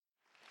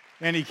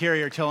Andy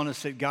Carrier telling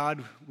us that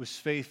God was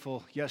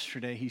faithful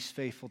yesterday, he's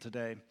faithful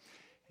today,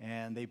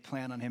 and they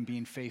plan on him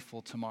being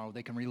faithful tomorrow.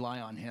 They can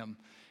rely on him.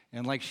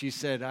 And like she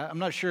said, I'm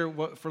not sure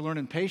what for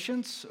learning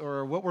patience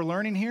or what we're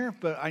learning here,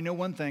 but I know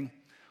one thing,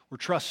 we're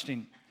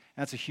trusting.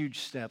 That's a huge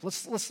step.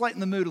 Let's lighten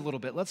the mood a little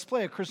bit. Let's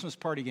play a Christmas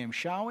party game,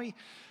 shall we?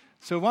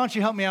 So why don't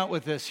you help me out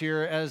with this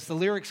here as the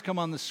lyrics come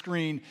on the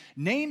screen.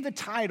 Name the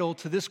title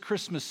to this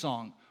Christmas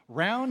song.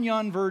 Round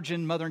yon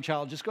virgin, mother and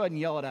child. Just go ahead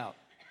and yell it out.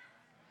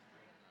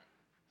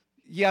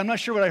 Yeah, I'm not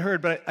sure what I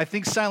heard, but I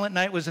think Silent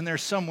Night was in there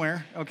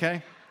somewhere,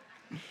 okay?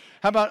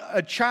 How about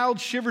a child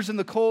shivers in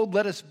the cold,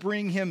 let us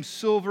bring him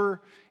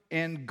silver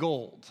and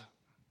gold.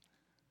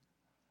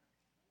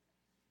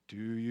 Do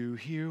you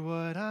hear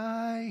what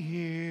I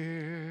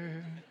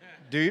hear?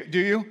 Do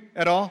you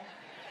at all?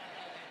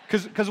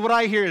 Because what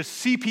I hear is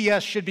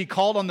CPS should be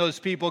called on those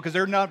people because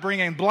they're not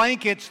bringing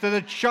blankets to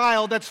the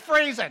child that's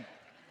freezing.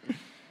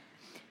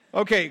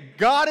 Okay,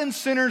 God and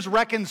sinners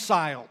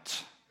reconciled.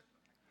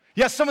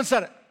 Yes, someone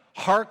said it.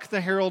 Hark the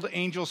herald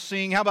angels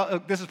sing. How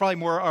about, this is probably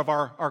more of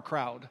our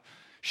crowd.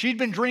 She'd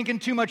been drinking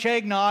too much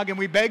eggnog and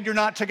we begged her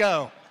not to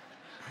go.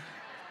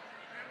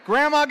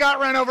 Grandma got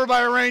run over by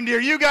a reindeer.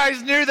 You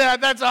guys knew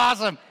that. That's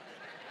awesome.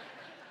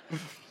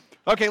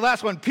 Okay,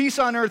 last one. Peace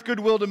on earth,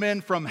 goodwill to men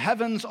from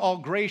heaven's all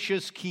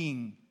gracious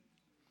King.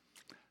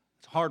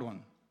 It's a hard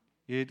one.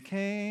 It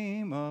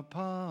came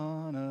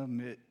upon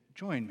a...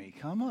 Join me.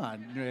 Come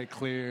on.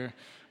 Clear.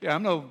 Yeah,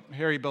 I'm no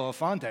Harry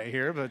Belafonte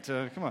here, but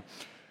come on.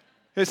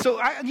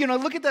 So,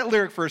 look at that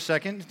lyric for a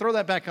second. Throw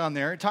that back on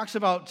there. It talks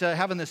about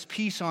having this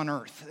peace on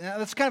earth. Now,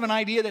 that's kind of an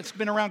idea that's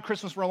been around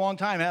Christmas for a long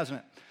time, hasn't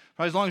it?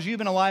 Probably as long as you've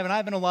been alive and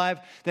I've been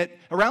alive, that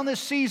around this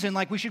season,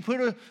 like we should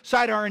put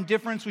aside our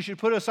indifference, we should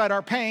put aside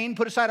our pain,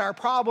 put aside our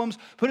problems,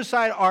 put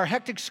aside our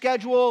hectic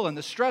schedule and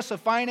the stress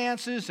of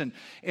finances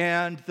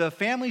and the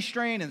family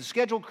strain and the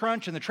schedule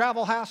crunch and the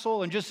travel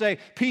hassle and just say,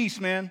 peace,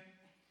 man.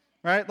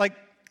 Right? Like,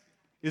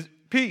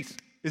 peace.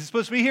 Is it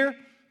supposed to be here?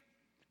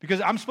 Because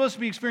I'm supposed to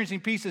be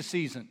experiencing peace this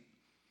season.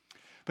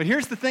 But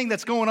here's the thing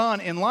that's going on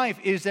in life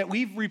is that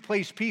we've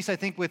replaced peace, I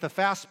think, with a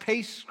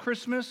fast-paced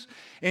Christmas.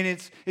 And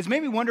it's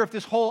made me wonder if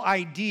this whole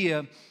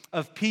idea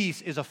of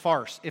peace is a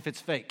farce, if it's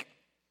fake.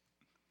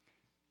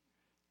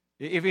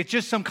 If it's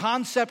just some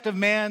concept of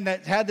man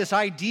that had this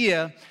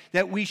idea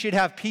that we should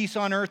have peace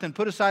on earth and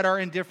put aside our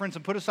indifference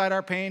and put aside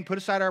our pain, put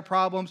aside our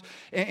problems,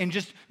 and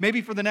just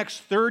maybe for the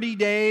next 30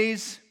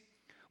 days,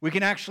 we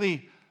can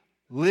actually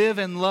live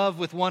and love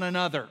with one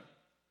another.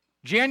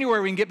 January,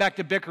 we can get back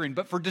to bickering.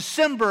 But for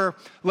December,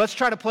 let's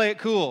try to play it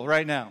cool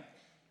right now.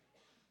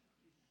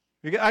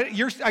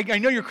 I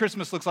know your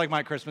Christmas looks like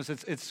my Christmas.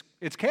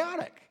 It's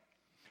chaotic.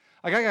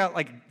 Like I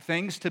got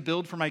things to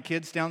build for my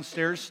kids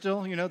downstairs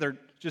still. They're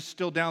just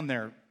still down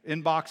there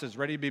in boxes,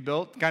 ready to be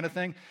built kind of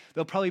thing.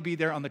 They'll probably be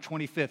there on the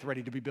 25th,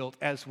 ready to be built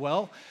as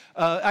well.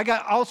 I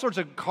got all sorts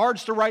of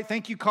cards to write,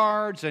 thank you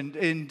cards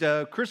and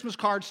Christmas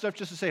card stuff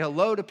just to say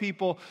hello to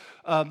people.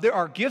 There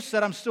are gifts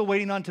that I'm still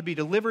waiting on to be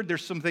delivered.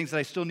 There's some things that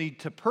I still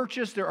need to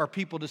purchase. There are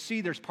people to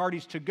see. There's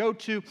parties to go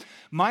to.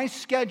 My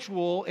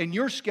schedule and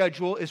your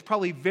schedule is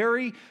probably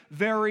very,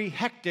 very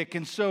hectic.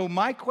 And so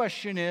my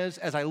question is,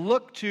 as I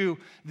look to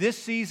this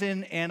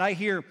season and I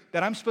hear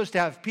that I'm supposed to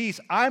have peace,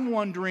 I'm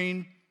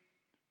wondering,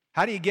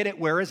 how do you get it?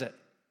 Where is it?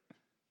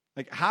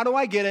 Like, how do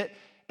I get it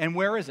and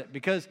where is it?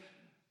 Because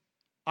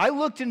I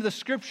looked into the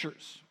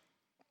scriptures.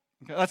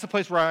 Okay, that's the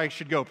place where I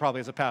should go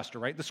probably as a pastor,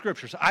 right? The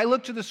scriptures. I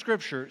looked to the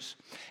scriptures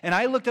and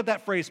I looked at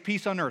that phrase,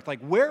 peace on earth. Like,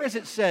 where is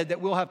it said that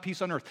we'll have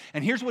peace on earth?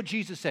 And here's what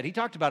Jesus said. He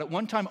talked about it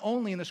one time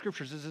only in the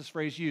scriptures is this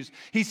phrase used.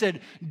 He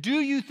said, do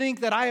you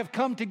think that I have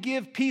come to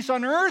give peace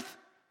on earth?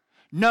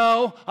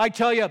 No, I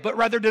tell you, but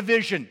rather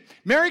division.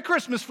 Merry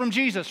Christmas from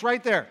Jesus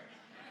right there.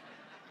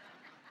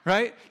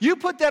 Right? You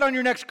put that on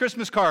your next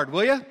Christmas card,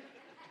 will you?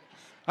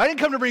 I didn't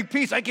come to bring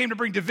peace. I came to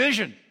bring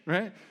division,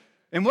 right?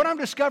 And what I'm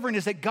discovering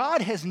is that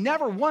God has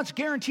never once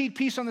guaranteed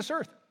peace on this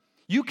earth.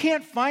 You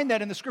can't find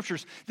that in the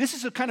scriptures. This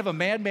is a kind of a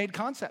man-made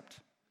concept,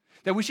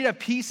 that we should have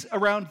peace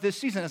around this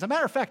season. As a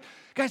matter of fact,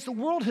 guys, the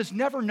world has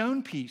never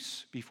known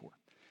peace before.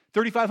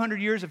 3,500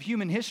 years of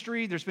human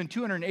history, there's been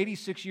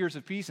 286 years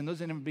of peace, and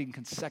those end up being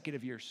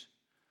consecutive years.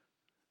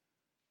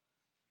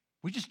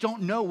 We just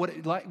don't know what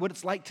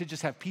it's like to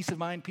just have peace of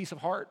mind, peace of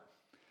heart.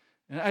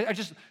 And I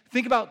just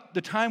think about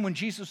the time when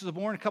Jesus was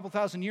born a couple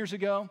thousand years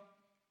ago.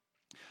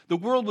 The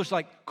world was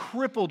like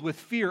crippled with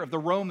fear of the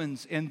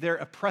Romans and their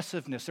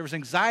oppressiveness. There was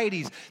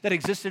anxieties that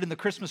existed in the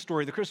Christmas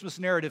story, the Christmas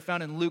narrative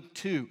found in Luke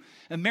 2.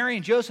 And Mary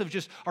and Joseph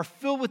just are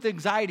filled with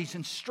anxieties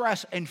and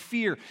stress and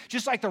fear,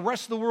 just like the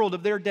rest of the world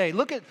of their day.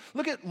 Look at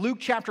Luke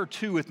chapter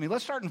 2 with me.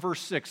 Let's start in verse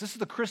 6. This is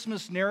the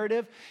Christmas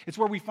narrative. It's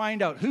where we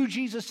find out who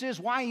Jesus is,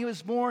 why he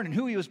was born, and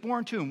who he was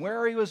born to, and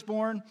where he was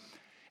born.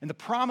 And the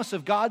promise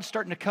of God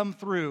starting to come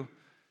through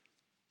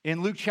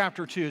in Luke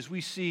chapter 2 as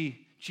we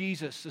see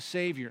Jesus, the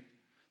Savior,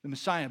 the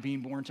Messiah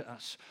being born to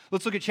us.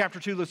 Let's look at chapter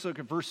 2. Let's look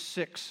at verse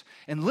 6.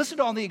 And listen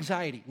to all the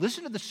anxiety.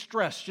 Listen to the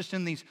stress just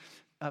in these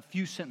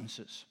few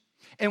sentences.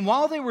 And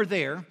while they were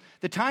there,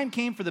 the time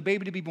came for the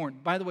baby to be born.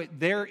 By the way,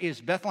 there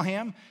is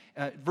Bethlehem.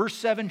 Verse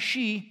 7,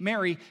 she,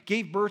 Mary,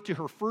 gave birth to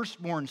her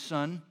firstborn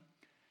son.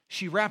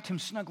 She wrapped him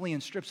snugly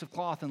in strips of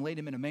cloth and laid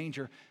him in a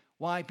manger.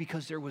 Why?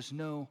 Because there was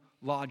no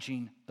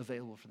lodging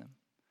available for them.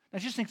 Now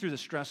just think through the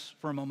stress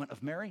for a moment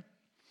of Mary.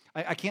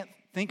 I can't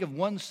think of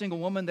one single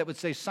woman that would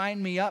say,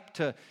 sign me up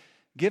to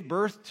give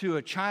birth to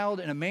a child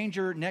in a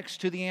manger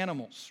next to the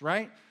animals,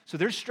 right? So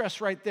there's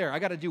stress right there. I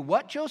got to do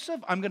what,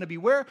 Joseph? I'm going to be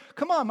where?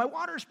 Come on, my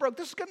water's broke.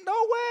 This is going to,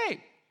 no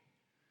way.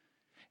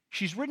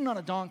 She's ridden on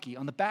a donkey,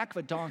 on the back of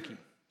a donkey,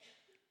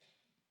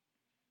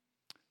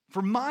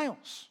 for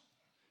miles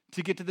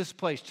to get to this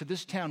place, to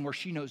this town where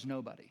she knows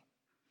nobody.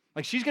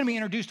 Like she's going to be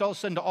introduced all of a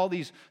sudden to all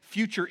these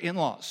future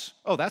in-laws.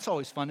 Oh, that's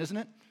always fun, isn't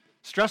it?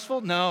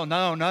 Stressful? No,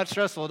 not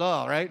stressful at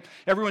all, right?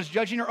 Everyone's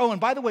judging her. Oh,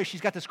 and by the way,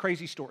 she's got this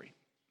crazy story.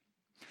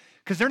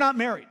 Because they're not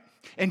married.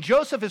 And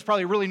Joseph is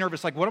probably really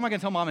nervous. Like, what am I going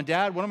to tell mom and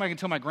dad? What am I going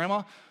to tell my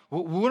grandma?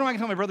 What am I going to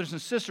tell my brothers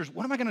and sisters?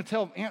 What am I going to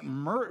tell Aunt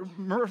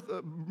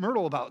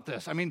Myrtle about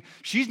this? I mean,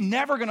 she's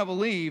never going to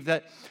believe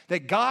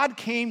that God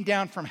came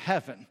down from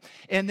heaven.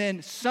 And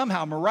then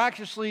somehow,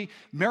 miraculously,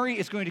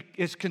 Mary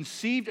is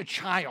conceived a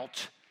child.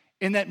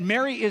 And that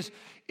Mary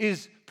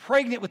is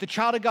pregnant with the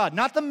child of God.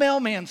 Not the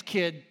mailman's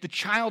kid, the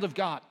child of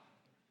God.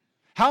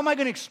 How am I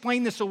going to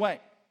explain this away?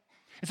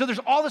 And so there's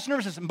all this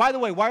nervousness. And by the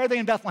way, why are they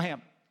in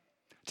Bethlehem?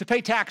 To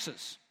pay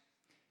taxes.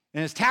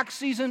 And is tax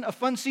season a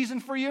fun season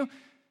for you?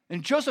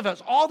 And Joseph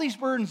has all these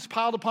burdens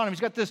piled upon him. He's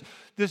got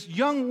this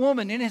young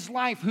woman in his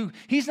life who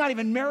he's not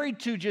even married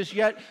to just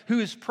yet, who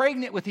is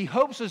pregnant with. He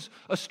hopes is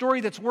a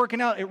story that's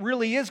working out. It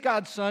really is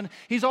God's son.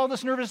 He's all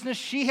this nervousness.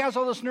 She has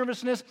all this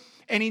nervousness.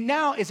 And he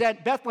now is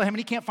at Bethlehem and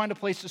he can't find a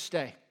place to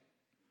stay.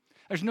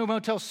 There's no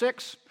Motel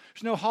 6.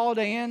 There's no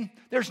Holiday Inn.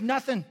 There's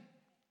nothing.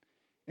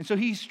 And so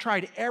he's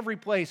tried every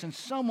place. And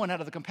someone out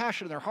of the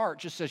compassion of their heart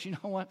just says, you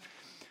know what?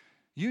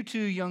 You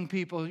two young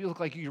people, you look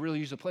like you could really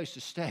use a place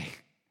to stay.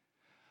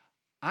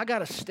 I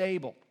got a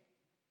stable.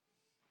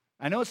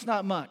 I know it's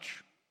not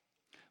much,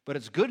 but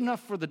it's good enough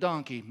for the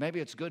donkey.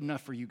 Maybe it's good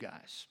enough for you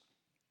guys.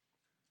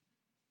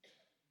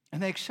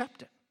 And they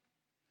accept it.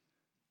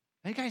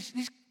 Hey guys,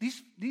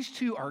 these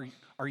two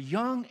are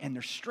young and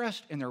they're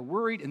stressed and they're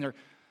worried and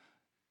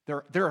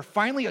they're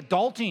finally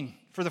adulting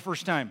for the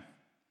first time.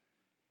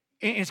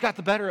 And it's got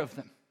the better of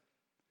them.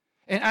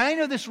 And I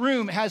know this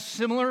room has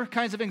similar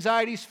kinds of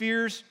anxieties,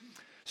 fears,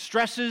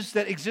 stresses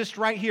that exist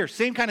right here.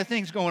 Same kind of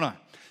things going on.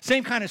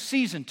 Same kind of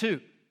season,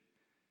 too.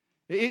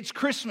 It's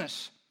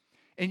Christmas.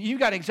 And you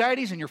got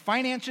anxieties and your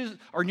finances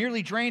are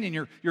nearly drained and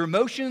your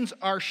emotions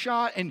are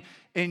shot and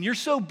you're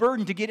so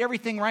burdened to get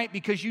everything right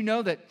because you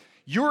know that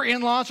your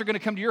in-laws are going to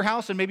come to your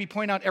house and maybe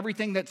point out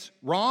everything that's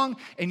wrong.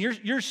 And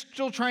you're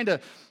still trying to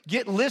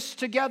get lists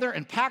together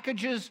and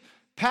packages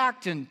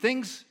packed and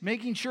things,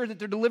 making sure that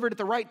they're delivered at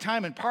the right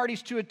time and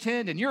parties to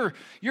attend. And you're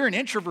an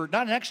introvert,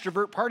 not an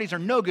extrovert. Parties are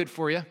no good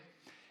for you.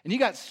 And you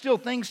got still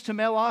things to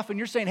mail off, and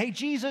you're saying, hey,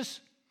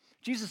 Jesus,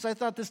 I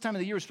thought this time of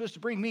the year was supposed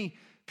to bring me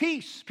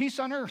peace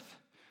on earth.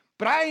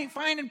 But I ain't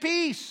finding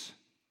peace.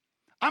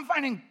 I'm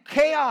finding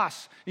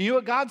chaos. And you know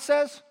what God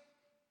says?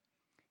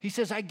 He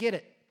says, I get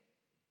it.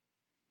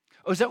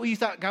 Oh, is that what you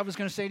thought God was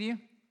going to say to you?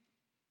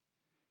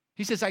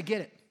 He says, I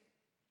get it.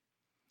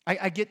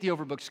 I get the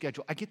overbooked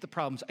schedule. I get the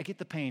problems. I get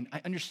the pain.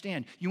 I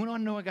understand. You want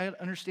to know what God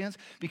understands?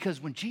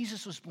 Because when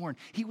Jesus was born,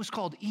 he was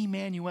called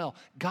Emmanuel,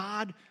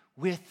 God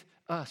with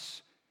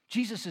us.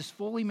 Jesus is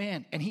fully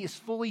man, and he is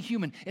fully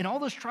human. And all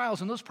those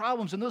trials and those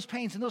problems and those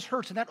pains and those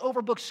hurts and that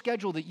overbooked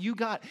schedule that you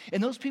got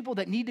and those people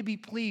that need to be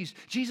pleased,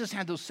 Jesus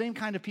had those same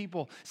kind of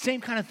people, same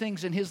kind of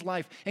things in his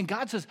life. And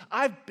God says,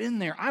 I've been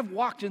there. I've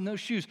walked in those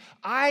shoes.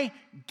 I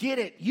get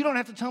it. You don't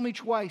have to tell me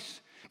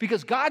twice.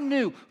 Because God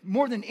knew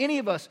more than any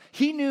of us,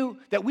 he knew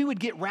that we would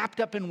get wrapped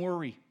up in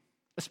worry,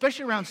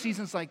 especially around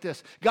seasons like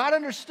this. God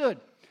understood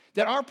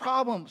that our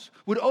problems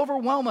would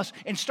overwhelm us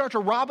and start to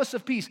rob us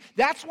of peace.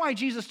 That's why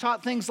Jesus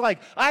taught things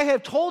like, I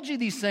have told you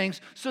these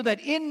things so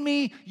that in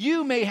me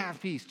you may have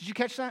peace. Did you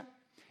catch that?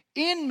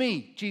 In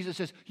me, Jesus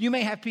says, you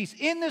may have peace.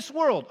 In this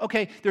world,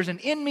 okay, there's an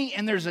in me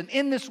and there's an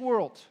in this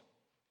world.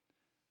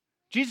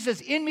 Jesus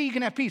says, in me you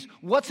can have peace.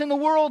 What's in the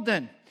world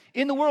then?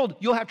 In the world,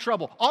 you'll have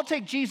trouble. I'll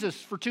take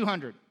Jesus for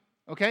 200,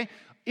 okay?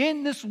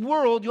 In this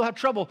world, you'll have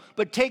trouble,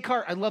 but take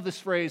heart. I love this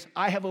phrase,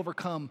 I have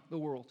overcome the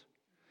world.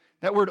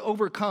 That word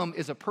overcome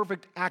is a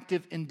perfect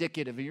active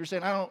indicative. And you're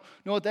saying, I don't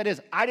know what that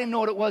is. I didn't know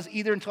what it was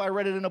either until I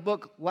read it in a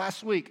book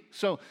last week.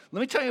 So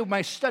let me tell you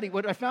my study,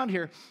 what I found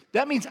here.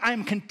 That means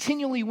I'm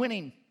continually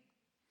winning.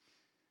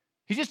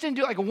 He just didn't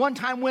do like a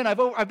one-time win.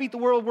 I beat the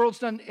world's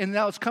done, and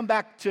now it's come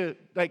back to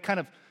like kind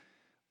of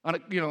on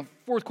a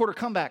fourth quarter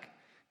comeback.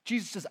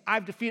 Jesus says,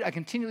 I defeated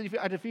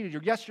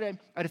you yesterday,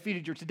 I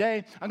defeated you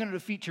today, I'm going to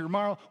defeat you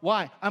tomorrow.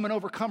 Why? I'm an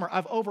overcomer.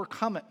 I've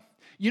overcome it.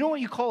 You know what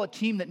you call a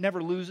team that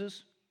never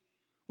loses?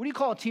 What do you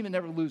call a team that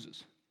never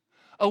loses?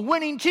 A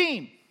winning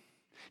team.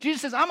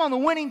 Jesus says, I'm on the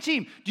winning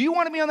team. Do you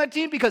want to be on that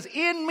team? Because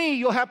in me,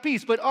 you'll have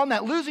peace. But on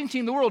that losing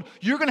team, the world,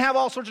 you're going to have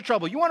all sorts of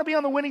trouble. You want to be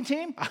on the winning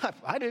team?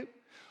 I do.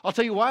 I'll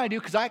tell you why I do,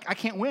 because I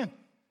can't win.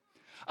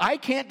 I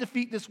can't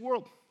defeat this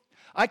world.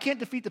 I can't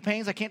defeat the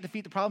pains. I can't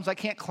defeat the problems. I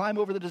can't climb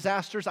over the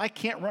disasters. I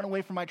can't run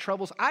away from my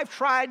troubles. I've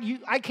tried.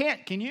 I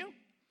can't. Can you?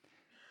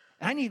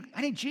 And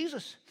I need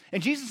Jesus.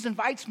 And Jesus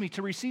invites me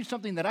to receive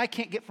something that I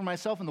can't get for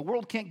myself and the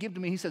world can't give to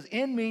me. He says,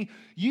 in me,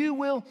 you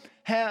will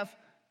have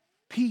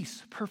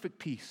peace, perfect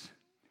peace.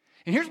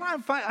 And here's what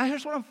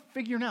I'm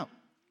figuring out,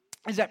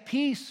 is that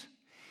peace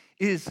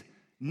is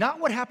not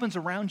what happens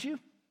around you,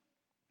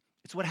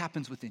 it's what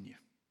happens within you.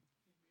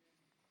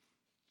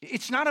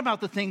 It's not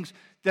about the things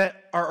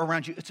that are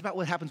around you. It's about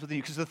what happens within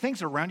you. Because the things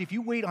that are around you, if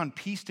you wait on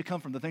peace to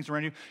come from the things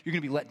around you, you're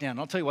going to be let down.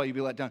 And I'll tell you why you'll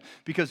be let down.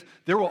 Because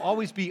there will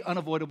always be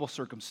unavoidable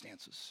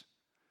circumstances.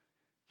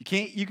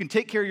 You can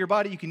take care of your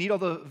body. You can eat all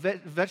the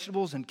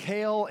vegetables and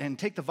kale and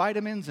take the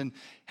vitamins and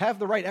have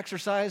the right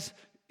exercise.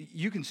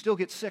 You can still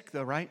get sick,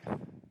 though, right?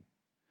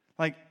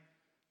 Like,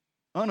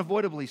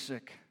 unavoidably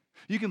sick.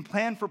 You can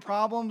plan for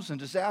problems and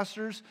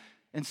disasters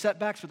and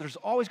setbacks, but there's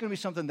always going to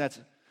be something that's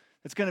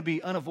going to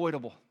be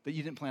unavoidable that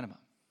you didn't plan about.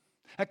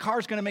 That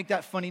car's going to make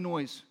that funny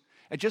noise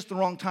at just the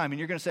wrong time, and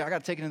you're going to say, I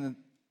got to take it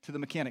to the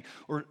mechanic.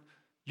 Or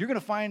you're going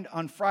to find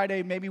on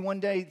Friday, maybe one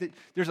day, that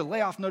there's a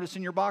layoff notice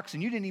in your box,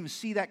 and you didn't even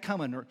see that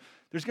coming. Or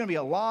there's going to be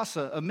a loss,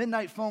 a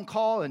midnight phone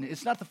call, and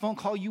it's not the phone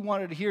call you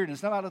wanted to hear, and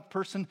it's not about the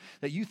person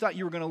that you thought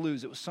you were going to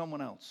lose. It was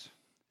someone else.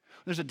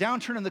 There's a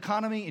downturn in the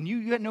economy, and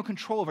you had no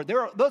control over it.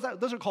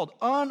 Those are called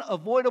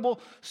unavoidable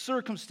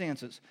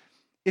circumstances.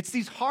 It's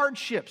these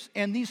hardships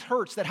and these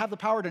hurts that have the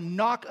power to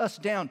knock us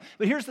down.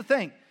 But here's the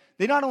thing.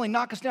 They not only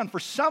knock us down, for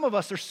some of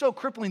us, they're so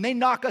crippling, they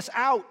knock us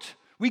out.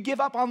 We give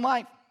up on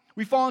life.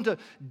 We fall into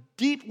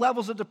deep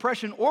levels of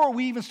depression, or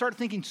we even start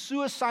thinking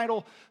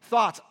suicidal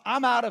thoughts.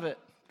 I'm out of it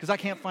because I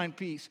can't find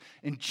peace.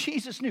 And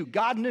Jesus knew,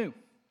 God knew.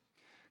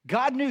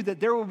 God knew that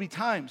there would be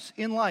times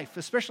in life,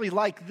 especially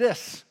like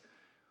this,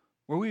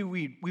 where we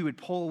would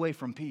pull away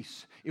from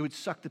peace. It would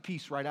suck the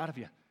peace right out of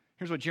you.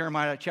 Here's what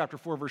Jeremiah chapter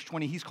 4, verse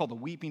 20, he's called the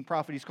weeping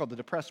prophet. He's called the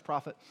depressed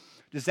prophet.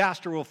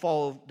 Disaster will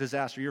follow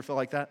disaster. You ever feel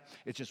like that?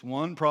 It's just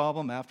one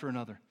problem after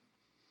another.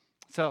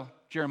 So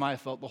Jeremiah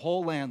felt the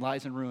whole land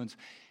lies in ruins.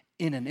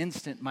 In an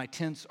instant, my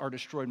tents are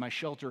destroyed, my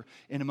shelter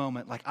in a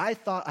moment. Like I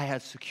thought I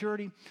had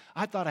security.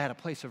 I thought I had a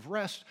place of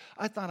rest.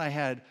 I thought I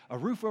had a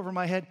roof over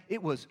my head.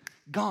 It was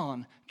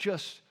gone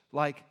just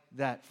like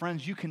that.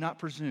 Friends, you cannot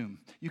presume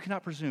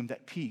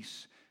that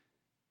peace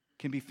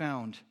can be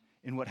found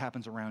in what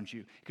happens around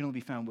you. It can only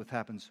be found what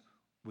happens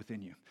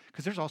within you.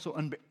 Because there's also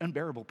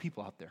unbearable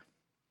people out there.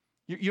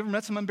 You ever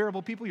met some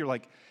unbearable people? You're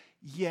like,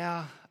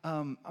 yeah,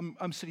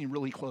 I'm sitting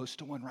really close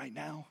to one right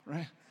now,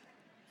 right?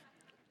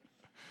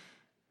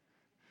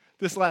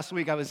 This last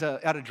week, I was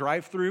at a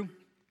drive-thru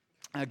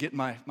getting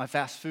my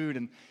fast food,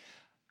 and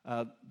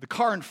the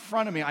car in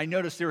front of me, I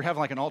noticed they were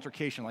having like an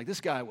altercation. Like this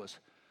guy was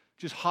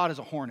just hot as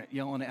a hornet,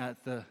 yelling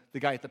at the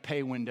guy at the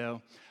pay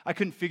window. I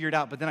couldn't figure it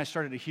out, but then I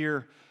started to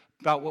hear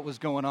about what was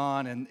going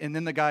on, and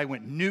then the guy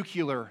went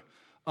nuclear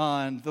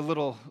on the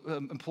little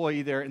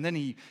employee there, and then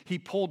he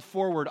pulled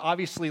forward.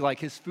 Obviously, like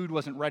his food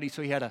wasn't ready,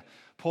 so he had to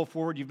pull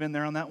forward. You've been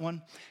there on that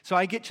one? So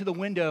I get to the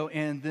window,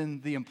 and then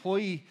the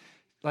employee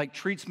like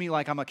treats me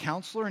like I'm a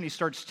counselor, and he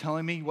starts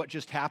telling me what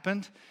just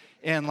happened.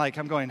 And like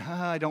I'm going,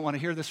 I don't want to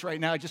hear this right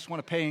now. I just want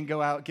to pay and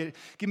go out. Give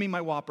me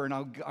my Whopper, and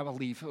I will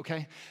leave,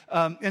 okay?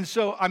 And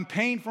so I'm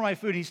paying for my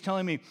food. He's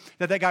telling me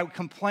that guy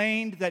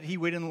complained that he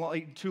waited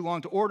too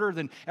long to order.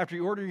 Then after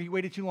he ordered, he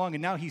waited too long,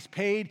 and now he's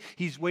paid.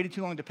 He's waited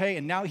too long to pay,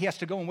 and now he has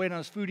to go and wait on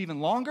his food even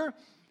longer.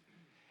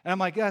 And I'm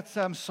like,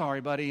 I'm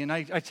sorry, buddy. And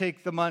I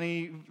take the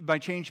money, my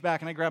change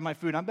back, and I grab my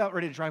food. I'm about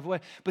ready to drive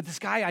away. But this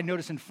guy I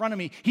notice in front of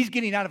me, he's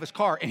getting out of his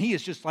car, and he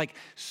is just like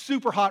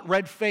super hot,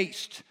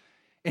 red-faced.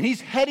 And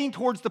he's heading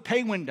towards the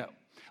pay window.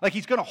 Like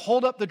he's going to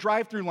hold up the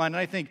drive-through line. And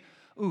I think,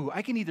 ooh,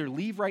 I can either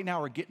leave right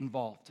now or get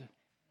involved.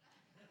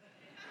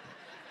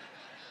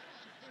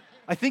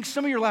 I think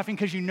some of you are laughing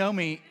because you know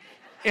me.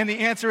 And the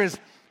answer is,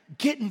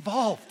 get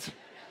involved.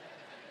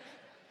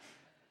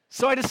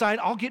 So I decide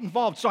I'll get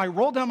involved. So I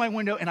roll down my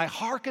window and I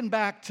hearken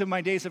back to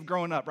my days of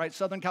growing up, right?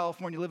 Southern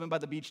California, living by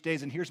the beach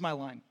days. And here's my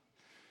line.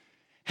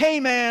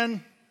 Hey,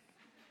 man,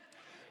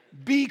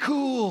 be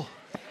cool.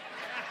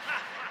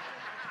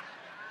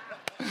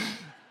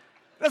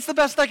 That's the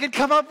best I could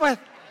come up with.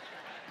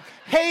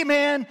 Hey,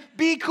 man,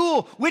 be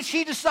cool. Which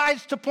he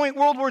decides to point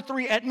World War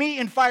III at me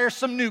and fire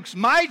some nukes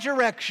my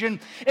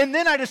direction. And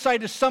then I decide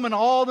to summon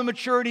all the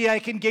maturity I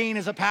can gain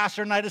as a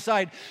pastor, and I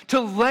decide to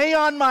lay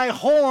on my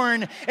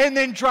horn and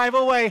then drive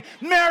away.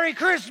 Merry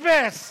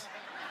Christmas!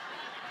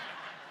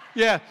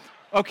 Yeah,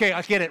 okay,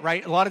 I get it,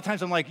 right? A lot of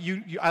times I'm like,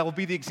 I will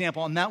be the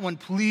example. On that one,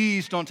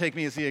 please don't take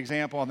me as the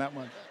example on that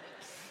one.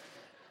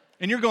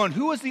 And you're going,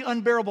 who was the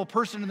unbearable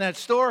person in that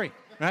story,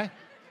 right?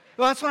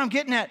 Well, that's what I'm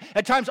getting at.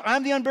 At times,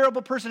 I'm the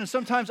unbearable person, and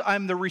sometimes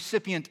I'm the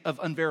recipient of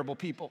unbearable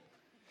people.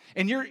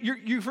 And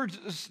you've heard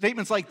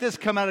statements like this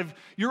come out of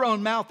your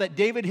own mouth that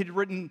David had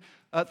written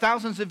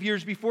thousands of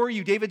years before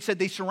you. David said,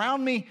 they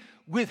surround me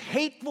with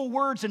hateful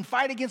words and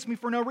fight against me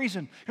for no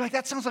reason. You're like,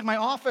 that sounds like my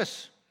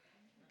office.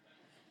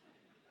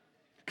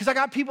 Because I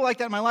got people like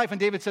that in my life, and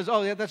David says,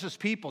 oh, yeah, that's just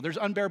people. There's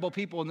unbearable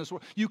people in this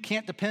world. You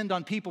can't depend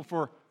on people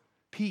for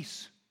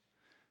peace,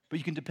 but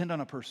you can depend on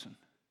a person,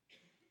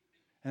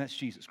 and that's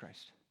Jesus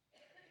Christ.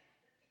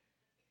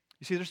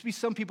 You see, there's to be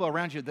some people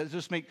around you that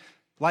just make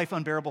life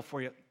unbearable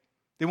for you.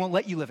 They won't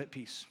let you live at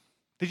peace.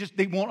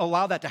 They won't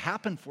allow that to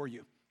happen for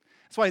you.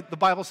 That's why the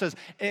Bible says,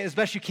 as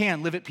best you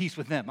can, live at peace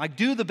with them. Like,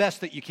 do the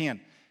best that you can,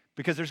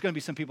 because there's going to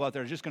be some people out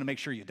there just going to make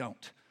sure you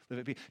don't live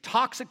at peace.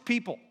 Toxic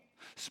people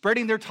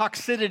spreading their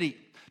toxicity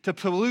to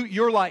pollute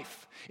your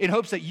life in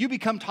hopes that you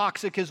become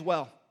toxic as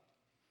well.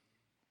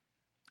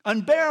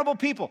 Unbearable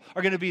people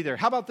are going to be there.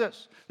 How about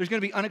this? There's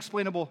going to be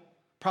unexplainable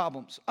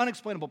problems.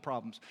 Unexplainable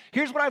problems.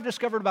 Here's what I've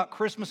discovered about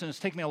Christmas, and it's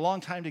taken me a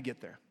long time to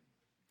get there.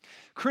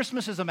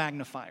 Christmas is a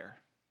magnifier.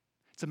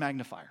 It's a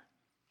magnifier.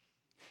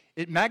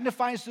 It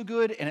magnifies the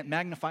good and it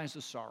magnifies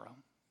the sorrow.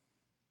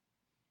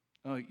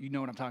 Oh, you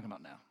know what I'm talking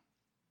about now.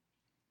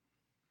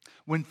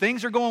 When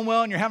things are going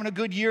well and you're having a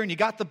good year and you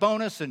got the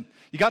bonus and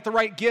you got the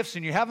right gifts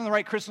and you're having the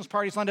right Christmas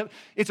parties lined up,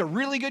 it's a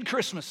really good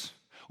Christmas.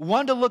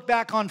 One to look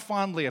back on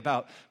fondly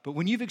about. But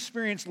when you've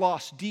experienced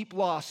loss, deep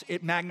loss,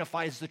 it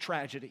magnifies the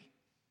tragedy.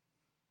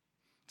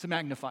 It's a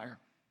magnifier.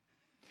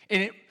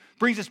 And it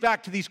brings us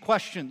back to these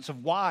questions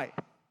of why,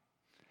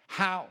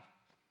 how,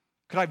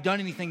 could I have done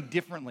anything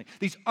differently?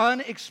 These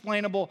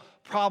unexplainable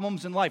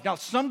problems in life. Now,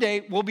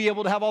 someday we'll be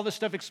able to have all this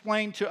stuff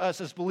explained to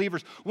us as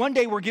believers. One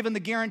day we're given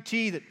the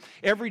guarantee that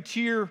every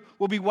tear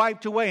will be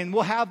wiped away and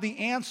we'll have the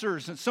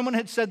answers. And someone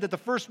had said that the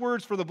first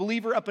words for the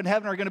believer up in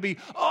heaven are going to be,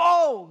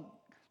 oh,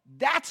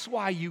 that's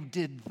why you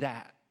did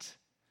that.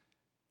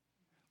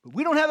 But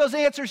we don't have those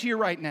answers here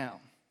right now.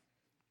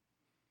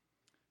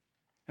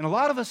 And a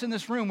lot of us in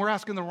this room, we're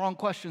asking the wrong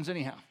questions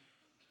anyhow.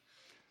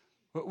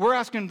 We're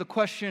asking the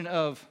question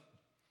of,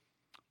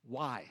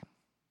 why?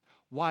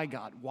 Why,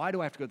 God? Why do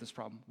I have to go through this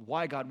problem?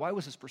 Why, God? Why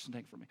was this person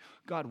taken from me?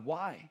 God,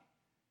 why?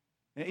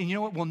 And you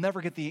know what? We'll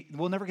never get the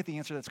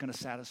answer that's going to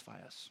satisfy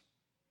us.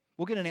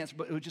 We'll get an answer,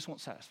 but it just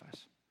won't satisfy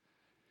us.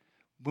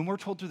 When we're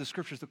told through the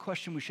scriptures, the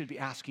question we should be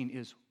asking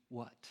is,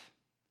 what?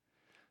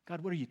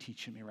 God, what are you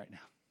teaching me right now?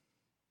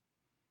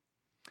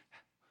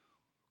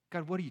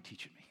 God, what are you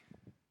teaching me?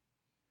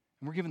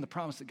 And we're given the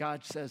promise that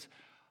God says,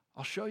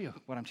 I'll show you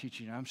what I'm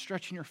teaching you. I'm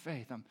stretching your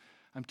faith.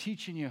 I'm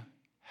teaching you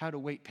how to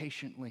wait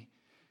patiently.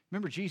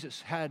 Remember,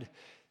 Jesus had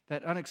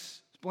that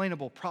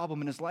unexplainable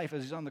problem in his life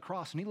as he's on the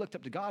cross, and he looked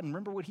up to God, and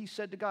remember what he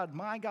said to God,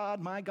 my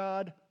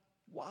God,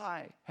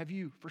 why have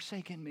you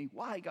forsaken me?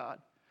 Why, God?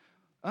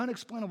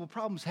 Unexplainable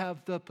problems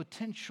have the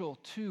potential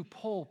to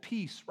pull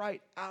peace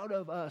right out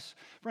of us.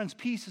 Friends,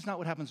 peace is not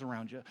what happens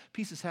around you.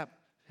 Peace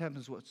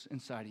happens what's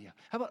inside of you.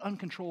 How about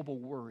uncontrollable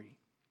worry?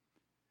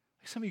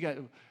 Like some of you guys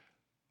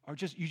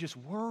you just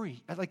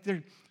worry. Like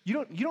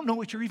you don't know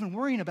what you're even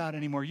worrying about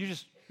anymore. You're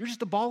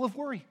just a ball of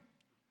worry.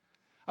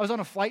 I was on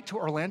a flight to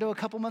Orlando a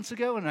couple months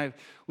ago, and I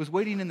was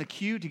waiting in the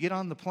queue to get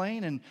on the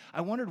plane, and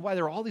I wondered why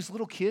there were all these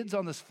little kids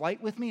on this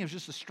flight with me. It was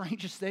just the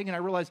strangest thing, and I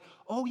realized,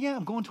 oh yeah,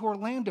 I'm going to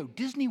Orlando,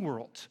 Disney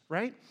World,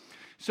 right?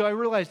 So I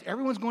realized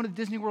everyone's going to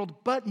Disney World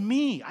but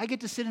me. I get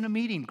to sit in a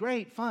meeting.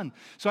 Great, fun.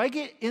 So I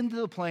get into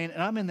the plane,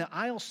 and I'm in the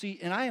aisle seat,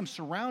 and I am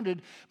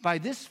surrounded by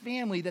this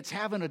family that's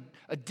having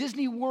a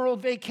Disney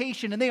World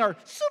vacation, and they are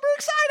super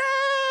excited.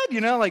 You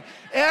know, like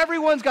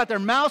everyone's got their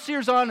mouse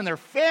ears on and their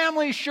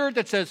family shirt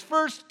that says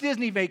First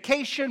Disney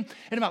Vacation.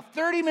 And about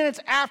 30 minutes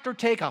after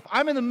takeoff,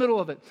 I'm in the middle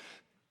of it.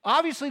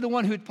 Obviously, the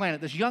one who'd planned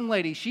it, this young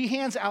lady, she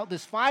hands out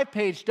this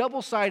 5-page,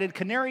 double-sided,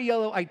 canary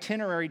yellow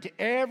itinerary to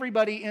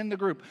everybody in the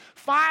group.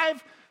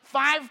 Five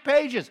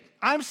pages.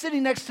 I'm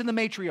sitting next to the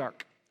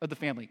matriarch of the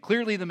family,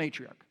 clearly the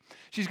matriarch.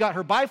 She's got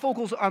her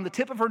bifocals on the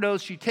tip of her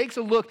nose. She takes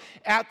a look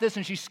at this,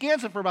 and she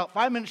scans it for about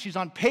 5 minutes. She's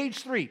on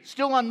page 3,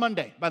 still on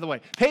Monday, by the way.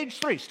 Page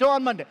 3, still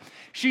on Monday.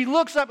 She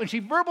looks up, and she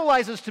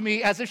verbalizes to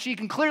me, as if she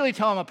can clearly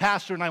tell I'm a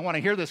pastor and I want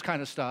to hear this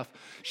kind of stuff.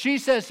 She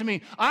says to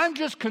me, I'm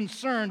just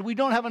concerned we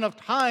don't have enough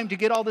time to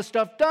get all this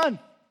stuff done.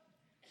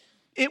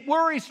 It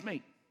worries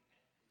me.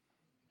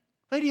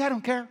 Lady, I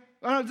don't care.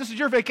 This is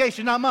your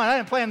vacation, not mine. I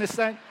didn't plan this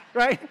thing,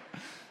 right?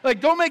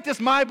 Like, don't make this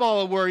my ball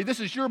of worry. This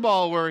is your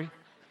ball of worry.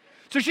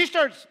 So she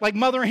starts like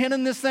mother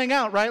henning this thing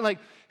out, right? Like,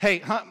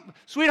 hey,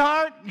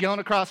 sweetheart, yelling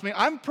across me,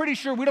 I'm pretty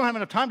sure we don't have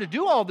enough time to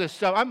do all this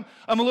stuff.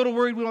 I'm a little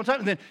worried we don't have time.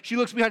 And then she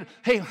looks behind,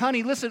 hey,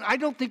 honey, listen, I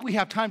don't think we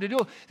have time to do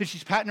it. Then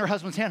she's patting her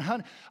husband's hand.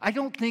 Honey, I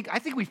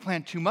think we've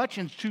planned too much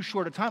in too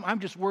short a time.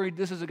 I'm just worried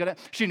this isn't going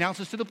to, she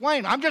announces to the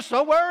plane, I'm just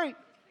so worried.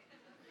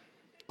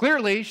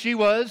 Clearly, she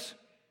was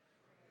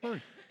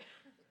worried.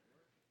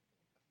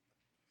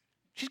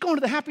 She's going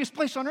to the happiest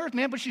place on earth,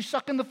 man, but she's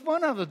sucking the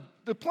fun out of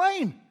the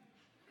plane.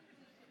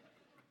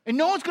 And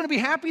no one's going to be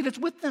happy that's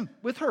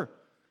with her.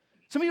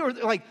 Some of you are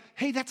like,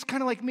 hey, that's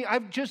kind of like me.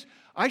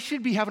 I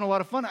should be having a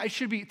lot of fun.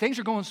 Things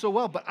are going so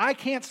well, but I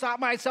can't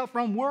stop myself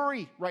from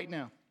worry right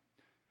now.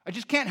 I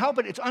just can't help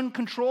it. It's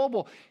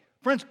uncontrollable.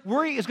 Friends,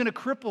 worry is going to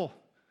cripple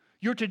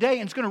your today,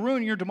 and it's going to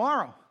ruin your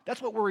tomorrow.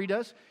 That's what worry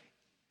does.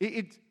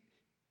 It's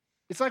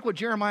like what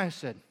Jeremiah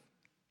said.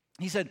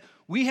 He said,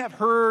 we have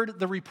heard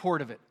the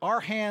report of it. Our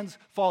hands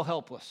fall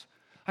helpless.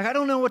 Like, I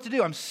don't know what to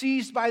do. I'm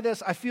seized by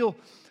this. I feel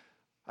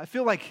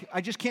like I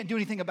just can't do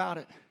anything about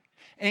it.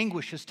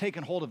 Anguish has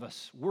taken hold of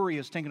us. Worry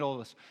has taken hold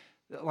of us.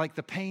 Like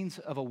the pains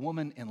of a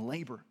woman in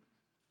labor.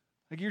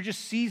 Like you're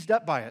just seized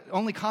up by it,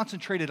 only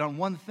concentrated on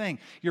one thing.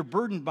 You're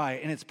burdened by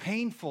it, and it's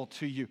painful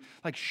to you.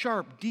 Like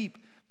sharp, deep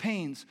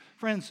pains.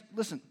 Friends,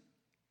 listen.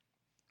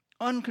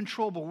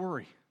 Uncontrollable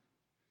worry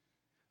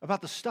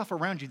about the stuff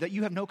around you that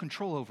you have no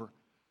control over.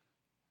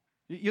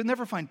 You'll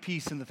never find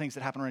peace in the things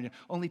that happen around you.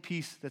 Only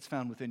peace that's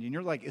found within you. And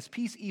you're like, is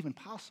peace even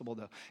possible,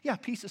 though? Yeah,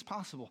 peace is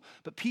possible.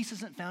 But peace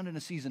isn't found in a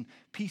season.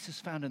 Peace is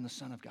found in the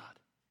Son of God.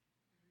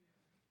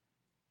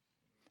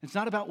 It's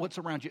not about what's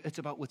around you. It's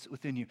about what's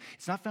within you.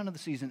 It's not found in the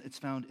season. It's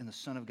found in the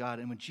Son of God.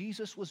 And when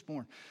Jesus was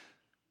born,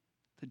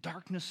 the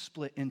darkness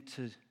split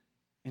into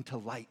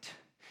light.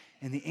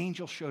 And the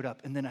angel showed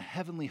up. And then a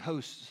heavenly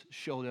host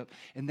showed up.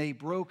 And they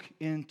broke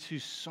into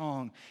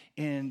song.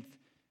 And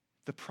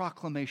the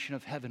proclamation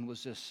of heaven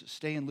was this.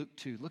 Stay in Luke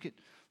 2. Look at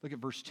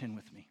verse 10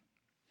 with me.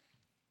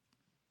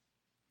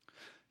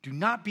 Do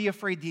not be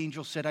afraid, the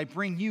angel said. I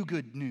bring you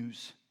good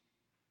news.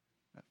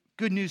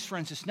 Good news,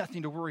 friends, is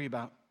nothing to worry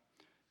about.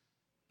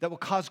 That will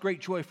cause great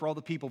joy for all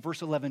the people.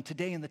 Verse 11,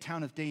 today in the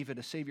town of David,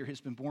 a Savior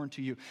has been born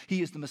to you.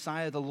 He is the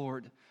Messiah, the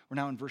Lord. We're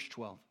now in verse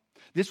 12.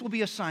 This will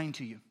be a sign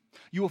to you.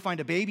 You will find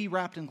a baby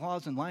wrapped in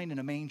cloths and lying in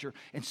a manger.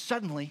 And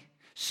suddenly,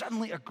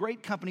 a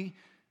great company,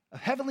 a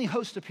heavenly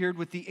host appeared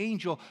with the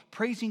angel,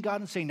 praising God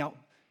and saying, now,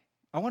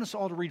 I want us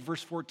all to read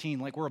verse 14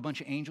 like we're a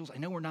bunch of angels. I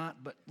know we're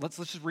not, but let's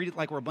just read it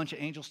like we're a bunch of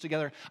angels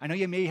together. I know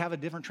you may have a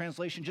different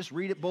translation. Just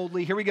read it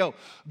boldly. Here we go.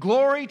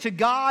 Glory to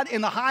God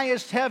in the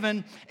highest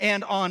heaven,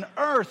 and on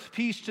earth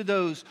peace to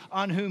those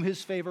on whom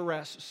his favor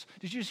rests.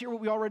 Did you just hear what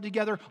we all read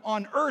together?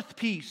 On earth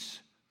peace.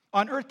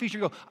 On earth peace.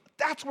 You go,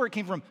 that's where it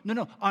came from.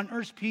 No. On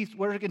earth peace,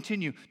 where does it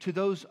continue? To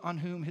those on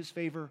whom his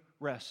favor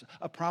rests.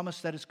 A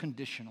promise that is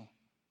conditional.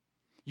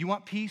 You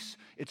want peace?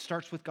 It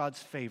starts with God's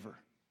favor.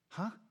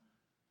 Huh?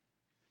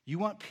 You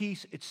want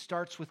peace? It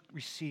starts with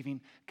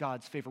receiving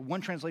God's favor. One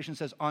translation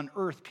says, on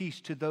earth,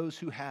 peace to those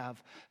who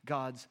have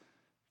God's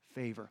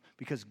favor.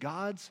 Because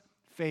God's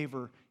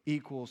favor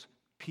equals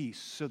peace.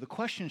 So the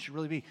question should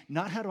really be,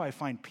 not how do I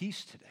find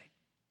peace today?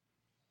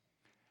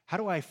 How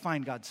do I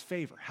find God's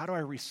favor? How do I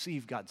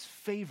receive God's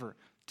favor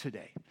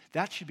today?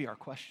 That should be our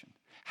question.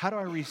 How do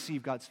I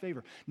receive God's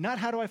favor? Not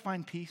how do I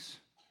find peace?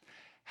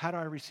 How do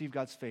I receive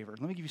God's favor?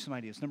 Let me give you some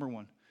ideas. Number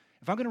one,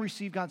 if I'm going to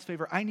receive God's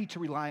favor, I need to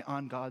rely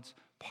on God's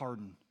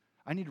pardon.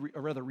 I need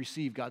to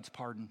receive God's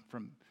pardon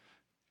from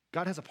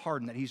God. Has a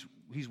pardon that he's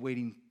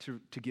waiting to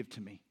give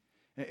to me.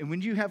 And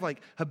when you have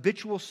like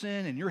habitual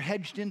sin and you're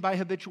hedged in by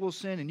habitual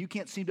sin and you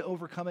can't seem to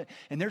overcome it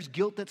and there's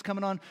guilt that's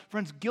coming on,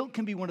 friends, guilt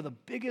can be one of the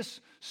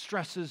biggest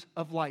stresses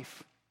of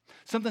life.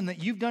 Something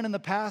that you've done in the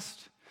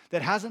past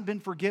that hasn't been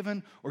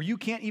forgiven, or you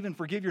can't even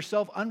forgive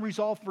yourself,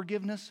 unresolved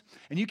forgiveness,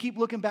 and you keep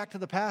looking back to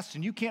the past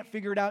and you can't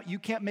figure it out, you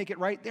can't make it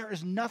right. There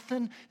is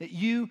nothing that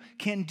you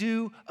can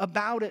do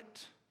about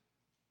it.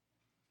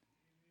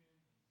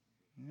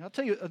 I'll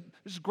tell you,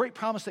 this is a great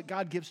promise that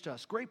God gives to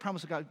us. Great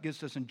promise that God gives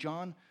to us in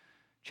John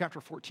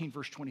chapter 14,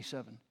 verse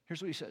 27.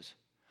 Here's what he says.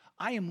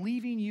 I am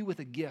leaving you with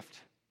a gift.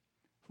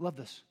 Love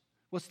this.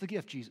 What's the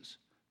gift, Jesus?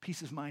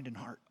 Peace of mind and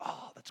heart.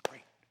 Oh, that's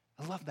great.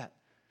 I love that.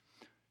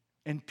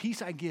 And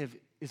peace I give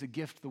is a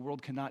gift the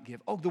world cannot give.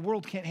 Oh, the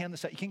world can't hand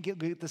this out. You can't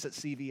get this at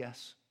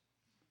CVS.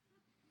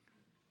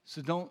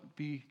 So don't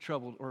be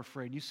troubled or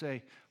afraid. You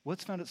say,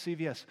 what's found at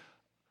CVS?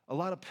 A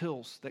lot of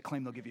pills that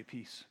claim they'll give you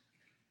peace.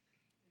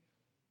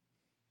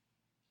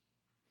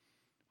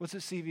 What's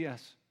at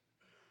CVS?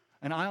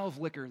 An aisle of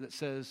liquor that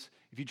says,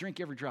 if you drink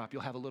every drop,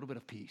 you'll have a little bit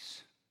of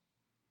peace.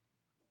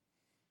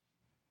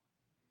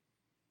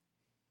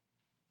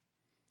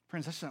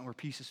 Friends, that's not where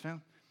peace is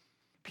found.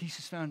 Peace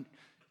is found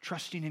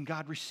trusting in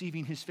God,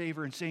 receiving his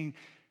favor, and saying,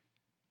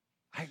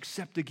 I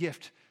accept the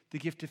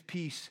gift of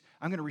peace.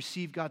 I'm going to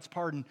receive God's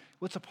pardon.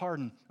 What's a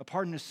pardon? A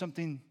pardon is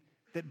something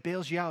that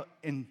bails you out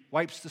and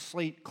wipes the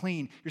slate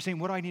clean. You're saying,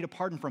 what do I need a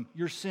pardon from?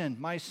 Your sin,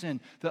 my sin,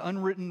 the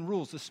unwritten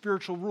rules, the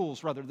spiritual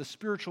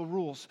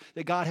rules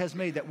that God has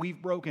made that we've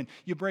broken.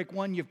 You break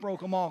one, you've broke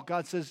them all.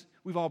 God says,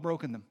 we've all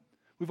broken them.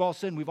 We've all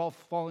sinned. We've all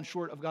fallen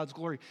short of God's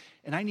glory.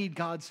 And I need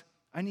God's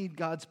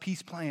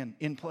peace plan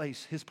in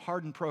place, his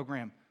pardon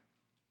program,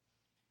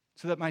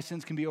 so that my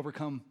sins can be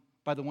overcome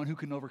by the one who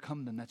can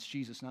overcome them. That's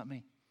Jesus, not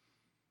me.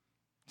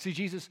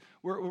 See,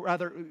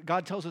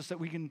 God tells us that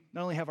we can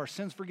not only have our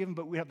sins forgiven,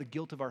 but we have the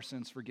guilt of our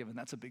sins forgiven.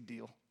 That's a big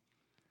deal.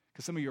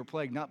 Because some of you are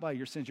plagued not by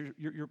your sins,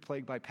 you're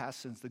plagued by past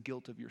sins, the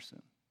guilt of your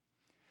sin.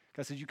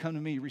 God says, you come to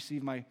me, you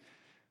receive my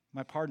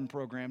pardon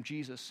program,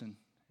 Jesus, and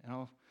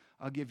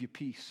I'll give you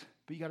peace.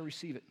 But you got to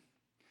receive it.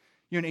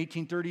 In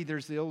 1830,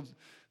 there's the old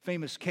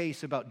famous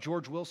case about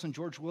George Wilson.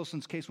 George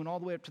Wilson's case went all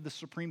the way up to the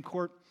Supreme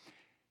Court.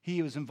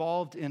 He was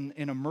involved in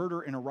a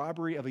murder and a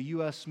robbery of a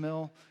U.S.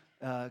 mail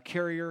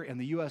carrier and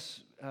the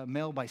U.S.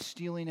 Mail by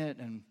stealing it,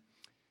 and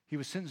he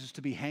was sentenced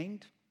to be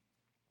hanged.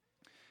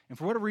 And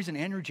for whatever reason,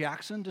 Andrew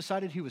Jackson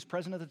decided, he was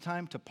president at the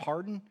time, to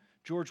pardon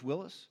George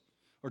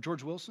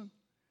Wilson.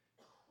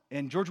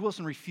 And George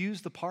Wilson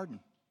refused the pardon.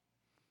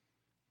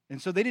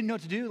 And so they didn't know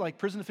what to do. Like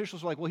prison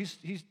officials were like, well,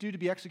 he's due to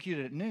be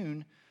executed at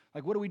noon.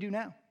 Like, what do we do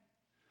now?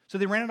 So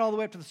they ran it all the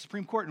way up to the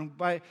Supreme Court. And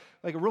by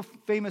like a real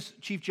famous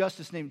Chief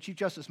Justice named Chief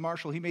Justice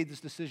Marshall, he made this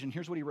decision.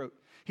 Here's what he wrote.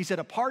 He said,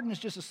 a pardon is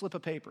just a slip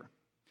of paper,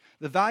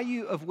 the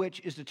value of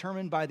which is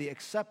determined by the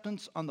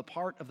acceptance on the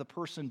part of the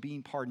person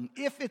being pardoned.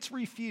 If it's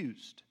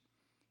refused,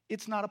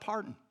 it's not a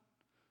pardon.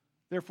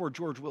 Therefore,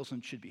 George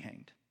Wilson should be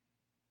hanged.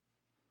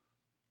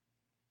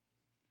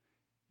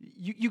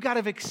 You got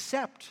to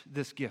accept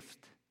this gift,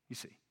 you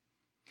see,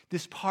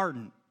 this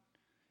pardon.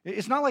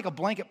 It's not like a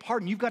blanket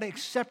pardon. You've got to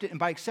accept it, and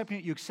by accepting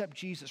it, you accept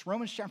Jesus.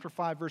 Romans chapter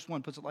 5, verse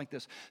 1 puts it like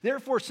this.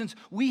 Therefore, since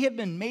we have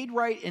been made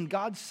right in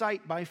God's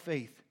sight by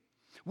faith,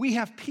 we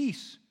have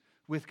peace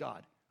with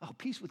God. Oh,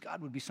 peace with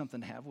God would be something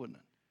to have, wouldn't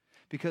it?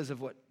 Because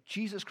of what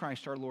Jesus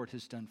Christ our Lord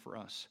has done for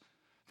us.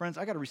 Friends,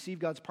 I got to receive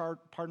God's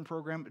pardon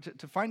program.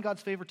 To find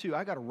God's favor too,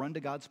 I got to run to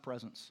God's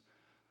presence.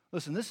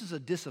 Listen, this is a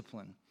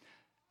discipline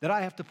that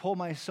I have to pull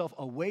myself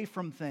away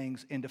from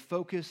things and to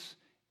focus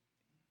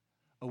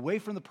away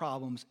from the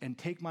problems and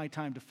take my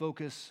time to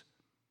focus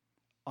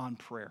on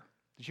prayer.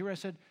 Did you hear what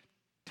I said?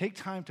 Take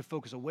time to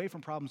focus away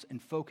from problems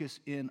and focus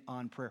in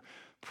on prayer.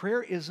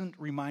 Prayer isn't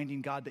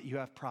reminding God that you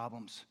have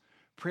problems.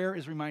 Prayer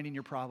is reminding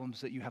your problems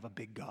that you have a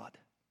big God.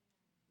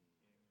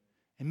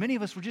 And many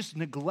of us, we're just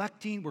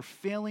neglecting, we're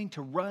failing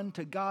to run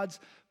to God's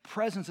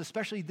presence,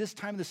 especially this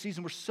time of the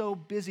season. We're so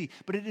busy,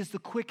 but it is the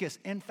quickest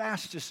and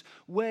fastest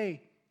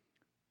way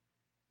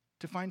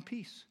to find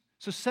peace.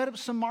 So set up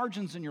some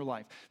margins in your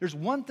life. There's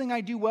one thing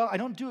I do well. I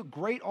don't do it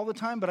great all the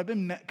time, but I've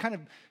been kind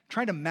of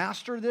trying to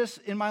master this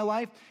in my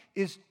life,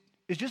 is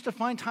just to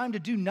find time to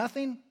do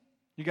nothing.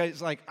 You guys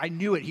like, I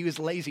knew it. He was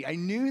lazy. I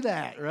knew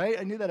that, right?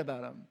 I knew that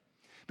about him.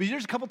 But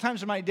there's a couple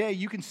times in my day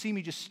you can see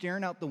me just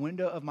staring out the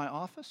window of my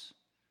office.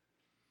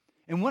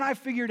 And what I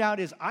figured out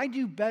is I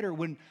do better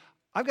when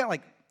I've got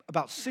like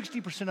about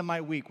 60% of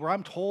my week where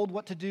I'm told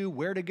what to do,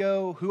 where to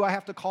go, who I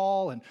have to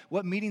call, and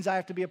what meetings I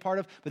have to be a part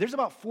of. But there's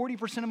about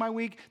 40% of my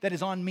week that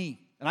is on me,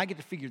 and I get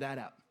to figure that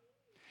out.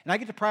 And I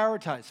get to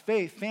prioritize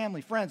faith,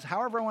 family, friends,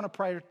 however I want to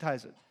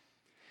prioritize it.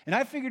 And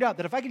I figured out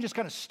that if I can just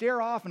kind of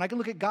stare off and I can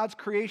look at God's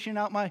creation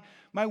out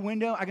my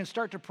window, I can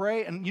start to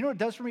pray. And you know what it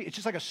does for me? It's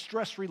just like a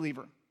stress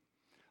reliever.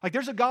 Like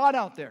there's a God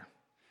out there.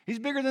 He's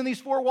bigger than these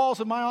four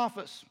walls of my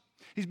office.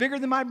 He's bigger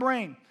than my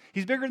brain.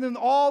 He's bigger than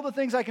all the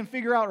things I can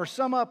figure out or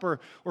sum up or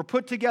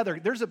put together.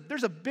 There's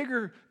a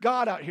bigger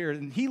God out here,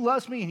 and He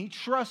loves me, and He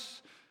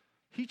trusts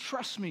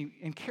me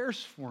and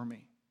cares for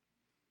me.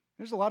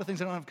 There's a lot of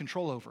things I don't have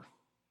control over.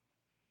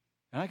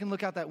 And I can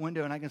look out that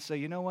window and I can say,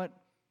 you know what?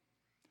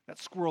 That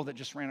squirrel that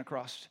just ran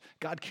across,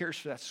 God cares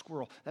for that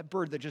squirrel. That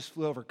bird that just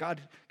flew over, God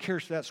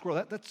cares for that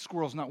squirrel. That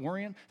squirrel's not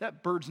worrying.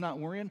 That bird's not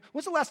worrying.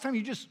 When's the last time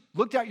you just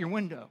looked out your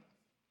window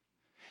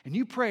and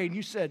you prayed and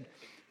you said,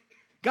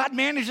 God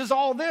manages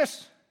all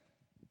this.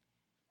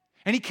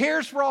 And He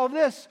cares for all of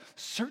this.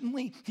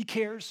 Certainly, He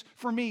cares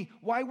for me.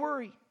 Why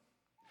worry?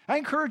 I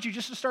encourage you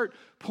just to start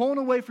pulling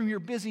away from your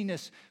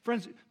busyness.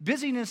 Friends,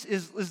 busyness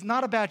is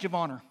not a badge of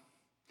honor.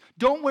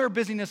 Don't wear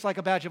busyness like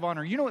a badge of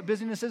honor. You know what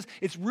busyness is?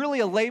 It's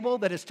really a label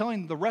that is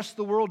telling the rest of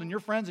the world and your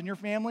friends and your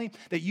family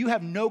that you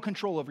have no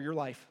control over your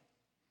life.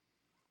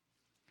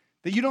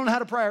 That you don't know how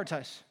to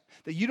prioritize.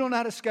 That you don't know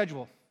how to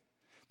schedule.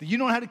 That you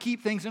don't know how to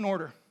keep things in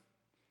order.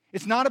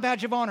 It's not a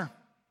badge of honor.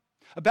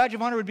 A badge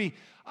of honor would be,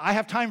 I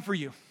have time for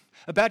you.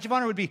 A badge of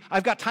honor would be,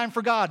 I've got time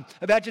for God.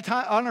 A badge of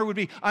honor would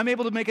be, I'm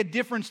able to make a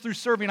difference through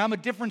serving. I'm a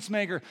difference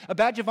maker. A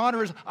badge of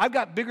honor is, I've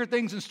got bigger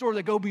things in store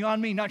that go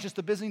beyond me, not just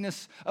the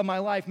busyness of my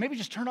life. Maybe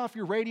just turn off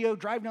your radio,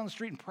 drive down the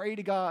street, and pray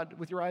to God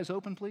with your eyes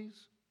open, please.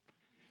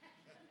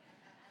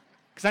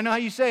 Because I know how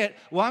you say it.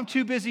 Well, I'm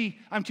too busy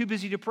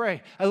to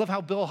pray. I love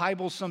how Bill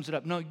Hybels sums it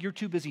up. No, you're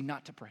too busy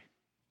not to pray.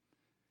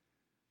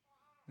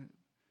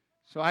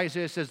 So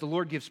Isaiah says, the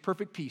Lord gives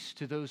perfect peace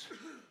to those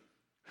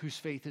whose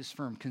faith is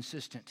firm,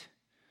 consistent.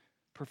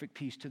 Perfect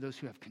peace to those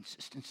who have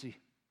consistency,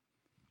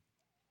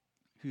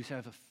 who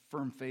have a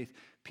firm faith.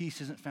 Peace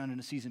isn't found in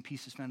a season.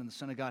 Peace is found in the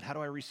Son of God. How do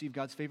I receive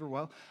God's favor?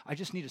 Well, I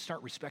just need to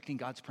start respecting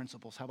God's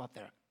principles. How about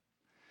that?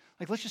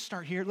 Like, let's just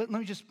start here. Let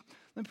me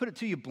put it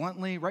to you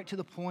bluntly, right to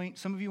the point.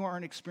 Some of you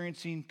aren't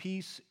experiencing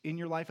peace in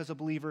your life as a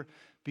believer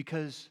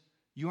because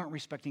you aren't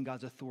respecting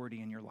God's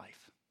authority in your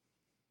life.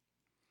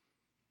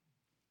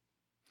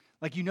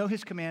 Like, you know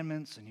His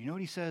commandments, and you know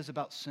what He says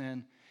about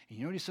sin, and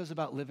you know what He says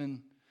about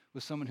living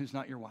with someone who's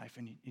not your wife,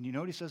 and you know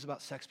what He says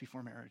about sex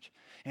before marriage,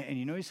 and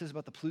you know what He says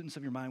about the pollutants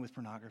of your mind with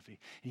pornography,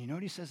 and you know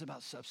what He says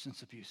about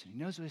substance abuse, and He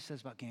knows what He says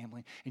about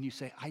gambling, and you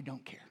say, I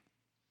don't care.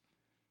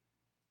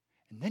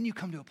 And then you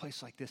come to a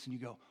place like this, and you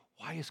go,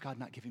 why is God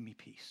not giving me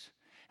peace?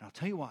 And I'll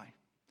tell you why.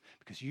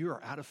 Because you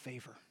are out of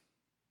favor.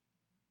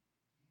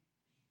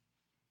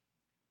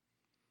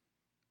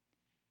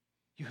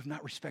 You have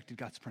not respected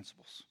God's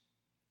principles.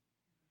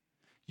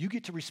 You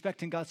get to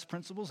respecting God's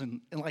principles,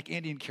 and like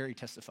Andy and Carrie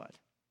testified,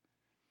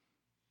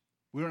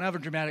 we don't have a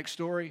dramatic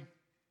story.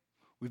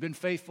 We've been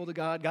faithful to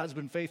God. God's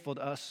been faithful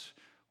to us.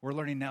 We're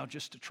learning now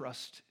just to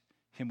trust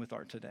Him with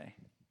our today.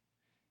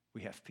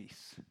 We have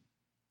peace.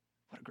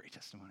 What a great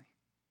testimony.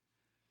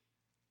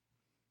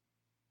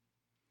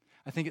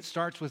 I think it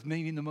starts with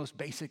maybe the most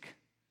basic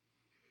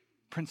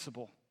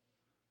principle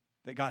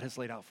that God has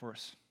laid out for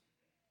us.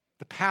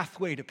 The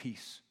pathway to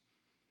peace.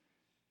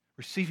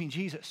 Receiving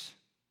Jesus.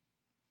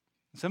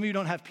 Some of you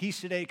don't have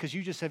peace today because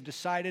you just have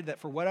decided that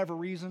for whatever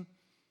reason,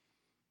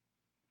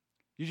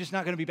 you're just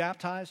not going to be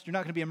baptized. You're not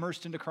going to be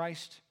immersed into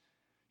Christ.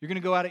 You're going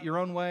to go at it your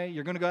own way.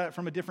 You're going to go at it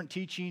from a different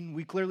teaching.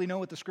 We clearly know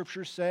what the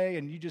scriptures say,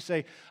 and you just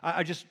say,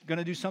 I'm just going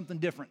to do something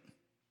different.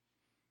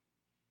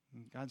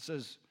 And God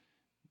says,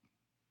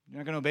 you're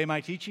not going to obey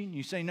my teaching?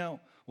 You say no.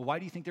 Well, why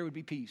do you think there would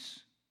be peace?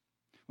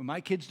 When my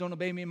kids don't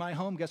obey me in my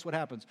home, guess what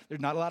happens? There's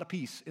not a lot of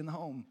peace in the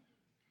home.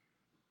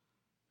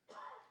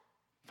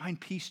 Find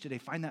peace today.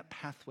 Find that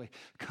pathway.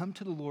 Come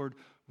to the Lord.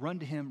 Run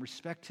to Him.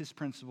 Respect His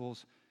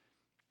principles.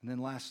 And then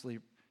lastly,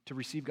 to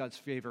receive God's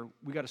favor,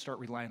 we got to start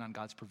relying on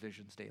God's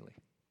provisions daily.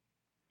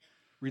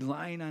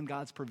 Relying on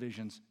God's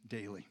provisions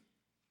daily.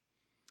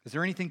 Is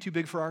there anything too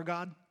big for our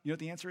God? You know what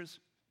the answer is?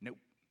 Nope.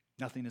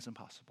 Nothing is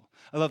impossible.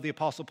 I love the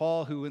Apostle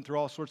Paul, who went through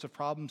all sorts of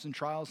problems and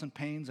trials and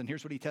pains, and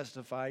here's what he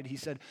testified. He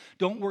said,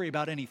 don't worry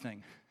about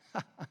anything.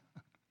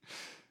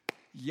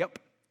 Yep.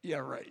 Yeah,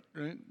 right.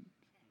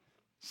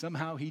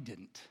 Somehow he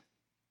didn't.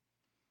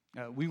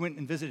 We went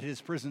and visited his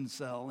prison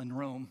cell in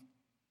Rome.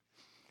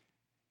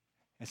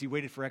 As he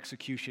waited for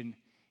execution,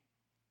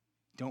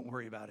 don't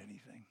worry about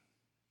anything.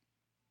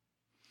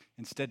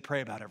 Instead,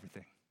 pray about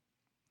everything.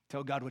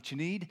 Tell God what you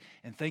need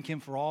and thank Him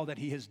for all that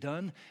He has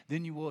done.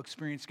 Then you will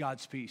experience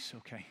God's peace.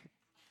 Okay,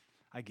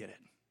 I get it.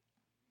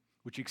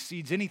 Which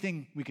exceeds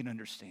anything we can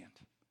understand.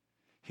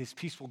 His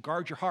peace will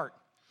guard your heart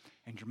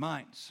and your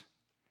minds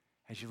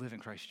as you live in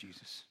Christ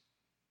Jesus.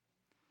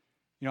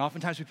 You know,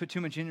 oftentimes we put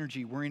too much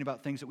energy worrying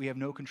about things that we have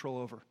no control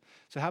over.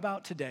 So how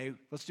about today,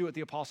 let's do what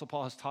the Apostle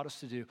Paul has taught us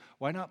to do.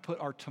 Why not put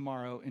our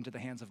tomorrow into the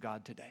hands of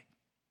God today?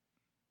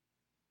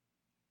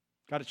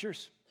 God, it's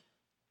yours.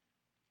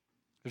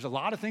 There's a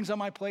lot of things on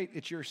my plate.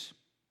 It's yours.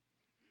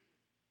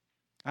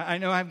 I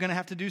know I'm going to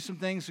have to do some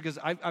things because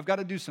I've got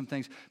to do some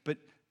things. But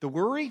the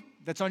worry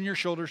that's on your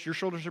shoulders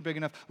are big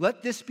enough.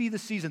 Let this be the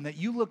season that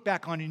you look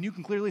back on and you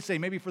can clearly say,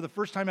 maybe for the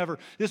first time ever,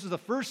 this is the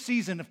first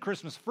season of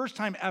Christmas, first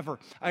time ever,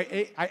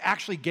 I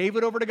actually gave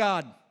it over to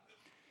God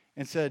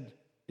and said,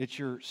 it's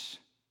yours.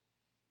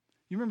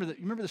 You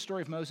remember the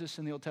story of Moses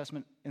in the Old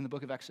Testament in the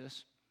book of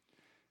Exodus?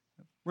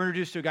 We're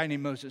introduced to a guy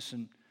named Moses,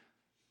 and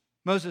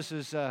Moses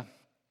is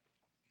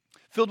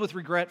filled with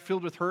regret,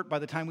 filled with hurt by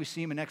the time we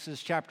see him in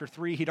Exodus chapter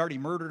 3. He'd already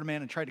murdered a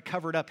man and tried to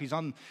cover it up. He's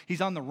on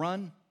the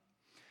run.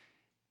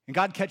 And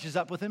God catches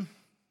up with him.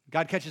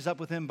 God catches up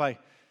with him by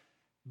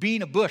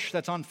being a bush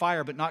that's on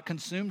fire but not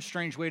consumed.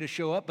 Strange way to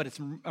show up, but it's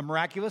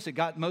miraculous. It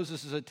got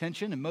Moses'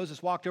 attention, and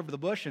Moses walked over the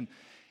bush, and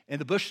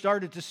the bush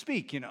started to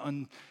speak,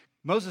 and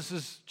Moses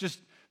is just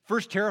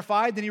first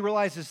terrified, then he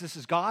realizes this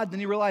is God, then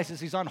he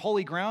realizes he's on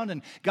holy ground,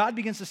 and God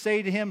begins to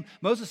say to him,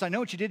 Moses, I know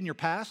what you did in your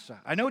past.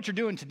 I know what you're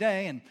doing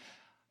today, and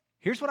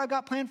here's what I've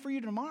got planned for you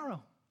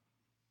tomorrow.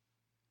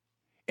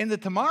 And the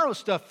tomorrow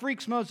stuff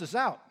freaks Moses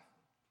out.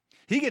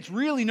 He gets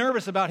really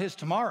nervous about his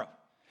tomorrow.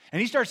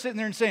 And he starts sitting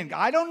there and saying,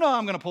 I don't know how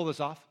I'm going to pull this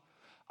off.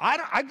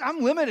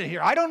 I'm limited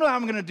here. I don't know how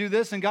I'm going to do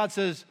this. And God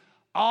says,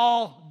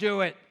 I'll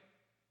do it.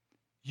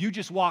 You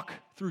just walk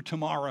through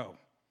tomorrow.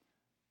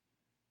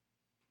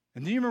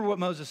 And do you remember what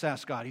Moses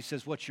asked God? He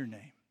says, what's your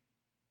name?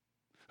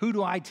 Who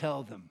do I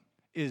tell them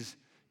is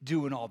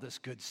doing all this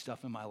good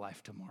stuff in my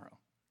life tomorrow?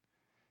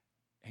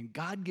 And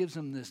God gives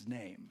him this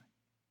name.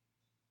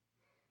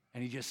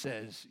 And he just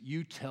says,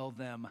 you tell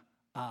them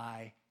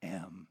I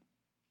am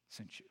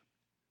sent you.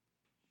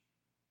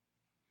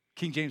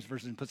 King James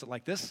Version puts it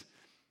like this.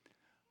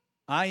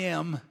 I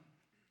am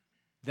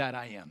that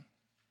I am.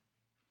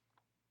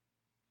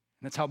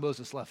 And that's how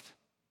Moses left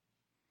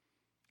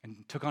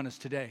and took on us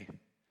today,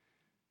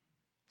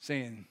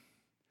 saying,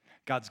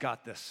 God's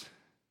got this.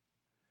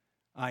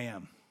 I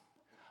am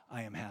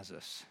has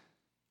us.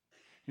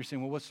 You're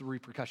saying, well, what's the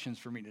repercussions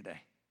for me today?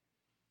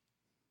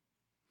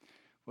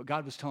 What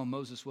God was telling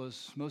Moses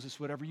was, Moses,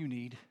 whatever you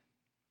need,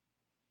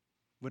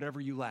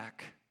 whatever you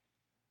lack,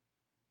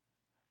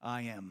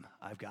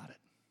 I've got it.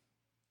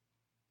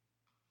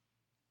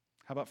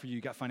 How about for you?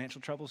 You got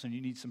financial troubles and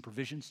you need some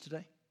provisions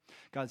today?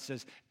 God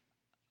says,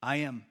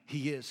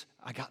 He is,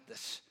 I got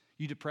this.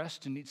 You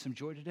depressed and need some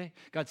joy today?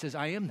 God says,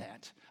 I am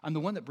that. I'm the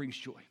one that brings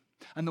joy.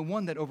 I'm the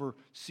one that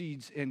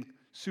oversees and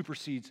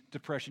supersedes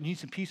depression. You need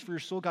some peace for your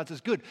soul? God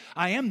says, good,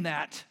 I am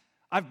that.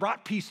 I've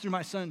brought peace through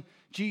my son,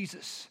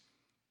 Jesus.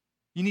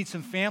 You need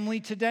some family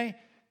today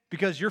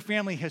because your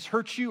family has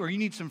hurt you, or you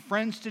need some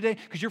friends today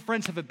because your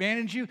friends have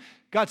abandoned you?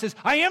 God says,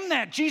 I am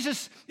that.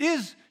 Jesus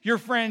is your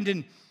friend,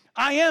 and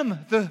I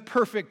am the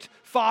perfect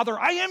father.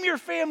 I am your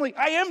family.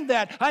 I am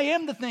that. I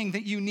am the thing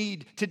that you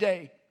need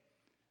today.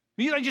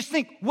 I just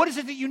think, what is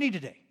it that you need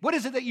today? What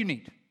is it that you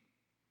need?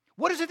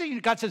 What is it that you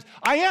need? God says,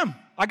 I am.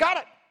 I got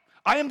it.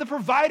 I am the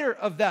provider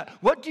of that.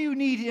 What do you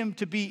need him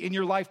to be in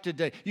your life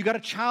today? You got a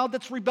child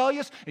that's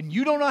rebellious and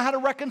you don't know how to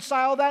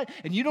reconcile that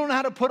and you don't know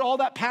how to put all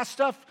that past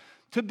stuff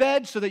to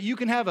bed so that you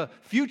can have a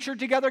future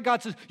together.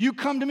 God says, you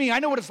come to me. I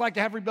know what it's like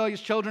to have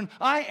rebellious children.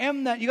 I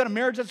am that. You got a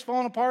marriage that's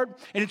falling apart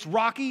and it's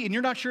rocky and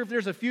you're not sure if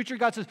there's a future.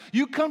 God says,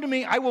 you come to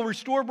me. I will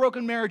restore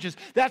broken marriages.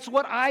 That's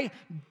what I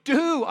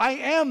do. I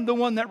am the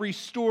one that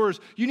restores.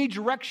 You need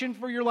direction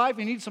for your life.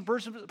 You need some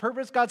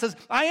purpose. God says,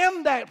 I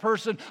am that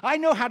person. I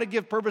know how to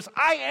give purpose.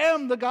 I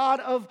am the God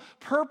of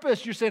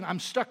purpose. You're saying, I'm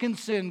stuck in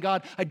sin,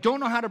 God. I don't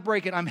know how to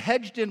break it. I'm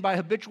hedged in by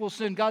habitual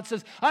sin. God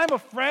says, I'm a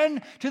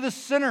friend to the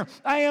sinner.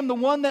 I am the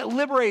one that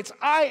liberates.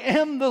 I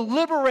am the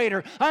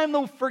liberator. I am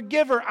the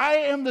forgiver. I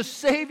am the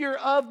Savior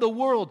of the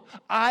world.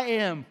 I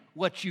am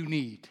what you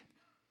need.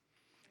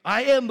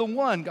 I am the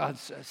one, God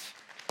says.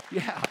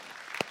 Yeah.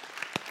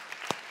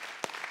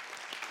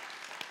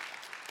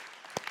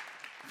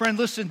 Friend,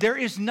 listen, there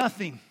is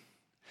nothing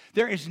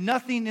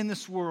in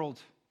this world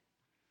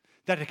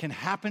that it can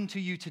happen to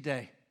you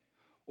today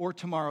or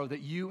tomorrow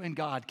that you and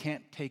God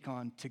can't take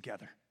on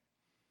together.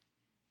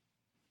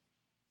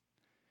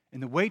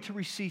 And the way to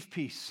receive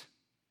peace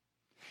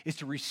is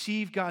to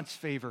receive God's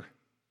favor.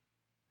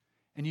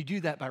 And you do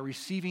that by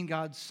receiving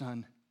God's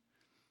Son,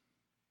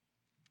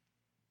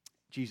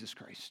 Jesus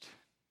Christ.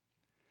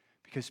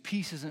 Because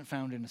peace isn't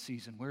found in a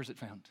season. Where is it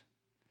found?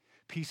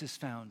 Peace is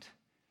found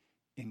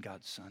in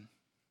God's Son.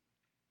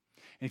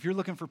 And if you're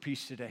looking for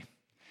peace today,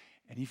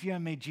 and if you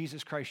have made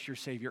Jesus Christ your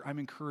Savior, I'm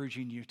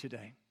encouraging you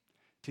today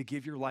to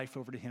give your life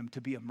over to Him,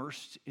 to be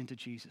immersed into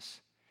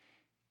Jesus,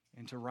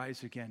 and to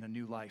rise again a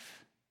new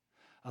life,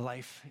 a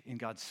life in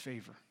God's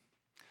favor,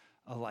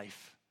 a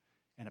life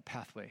and a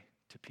pathway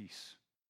to peace.